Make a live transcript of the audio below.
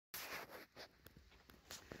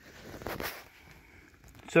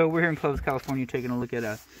So we're here in Clovis, California, taking a look at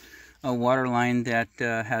a water line that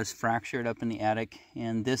has fractured up in the attic.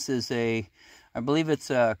 And this is I believe it's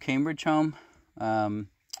a Cambridge home. Could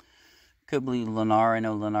be Lennar. I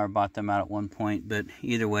know Lennar bought them out at one point, but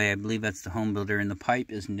either way, I believe that's the home builder, and the pipe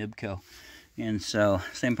is Nibco. And so,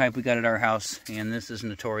 same pipe we got at our house, and this is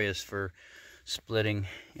notorious for splitting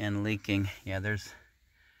and leaking. Yeah, there's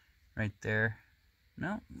right there.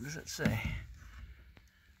 No, what does it say?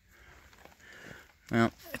 Well,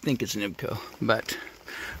 I think it's Nibco, but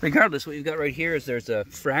regardless, what you've got right here is there's a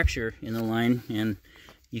fracture in the line, and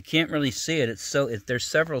you can't really see it. There's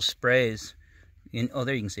several sprays. Oh,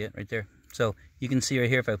 there you can see it right there. So you can see right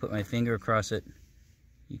here, if I put my finger across it,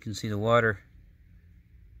 you can see the water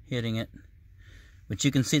hitting it. But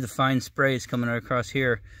you can see the fine sprays coming right across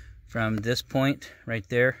here from this point right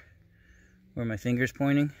there, where my finger's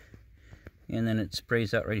pointing. And then it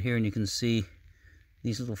sprays out right here, and you can see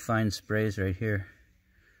these little fine sprays right here,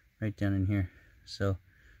 right down in here. So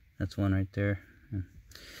that's one right there.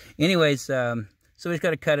 Anyways, so we've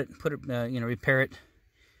got to cut it, put it, repair it,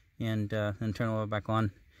 and then turn the oil back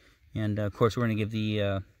on. And of course, we're going to give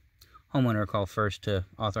the homeowner a call first to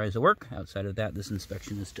authorize the work. Outside of that, this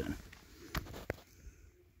inspection is done.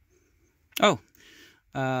 Oh,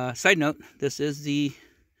 side note, this is the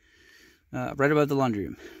right above the laundry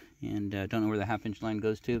room. And don't know where the half-inch line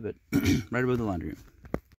goes to, but right above the laundry room.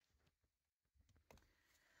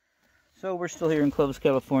 So we're still here in Clovis,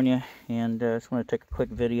 California, and just want to take a quick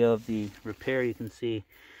video of the repair. You can see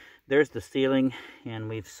there's the ceiling, and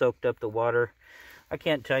we've soaked up the water. I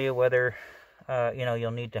can't tell you whether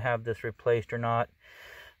you'll need to have this replaced or not.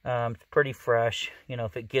 It's pretty fresh.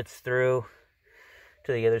 If it gets through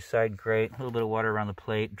to the other side, great. A little bit of water around the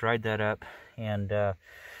plate, dried that up, and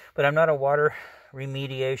but I'm not a water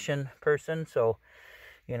remediation person, so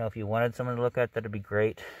if you wanted someone to look at, that'd be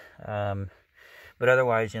great. But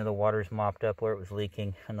otherwise, the water's mopped up where it was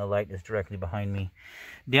leaking, and the light is directly behind me.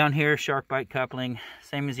 Down here, shark bite coupling,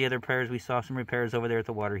 same as the other repairs. We saw some repairs over there at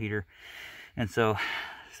the water heater, and so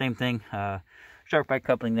same thing. Shark bite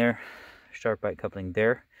coupling there, shark bite coupling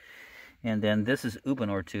there, and then this is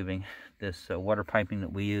Uponor tubing. This water piping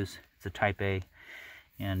that we use, it's a Type A,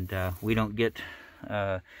 and we don't get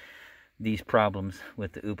these problems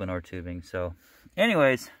with the Uponor tubing. So,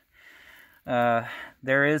 anyways.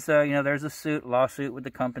 There is there's a lawsuit with the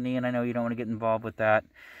company, and I know you don't want to get involved with that.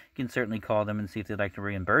 You can certainly call them and see if they'd like to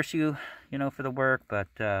reimburse you, for the work, but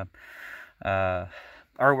our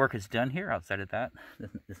work is done here. Outside of that,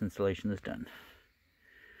 this installation is done.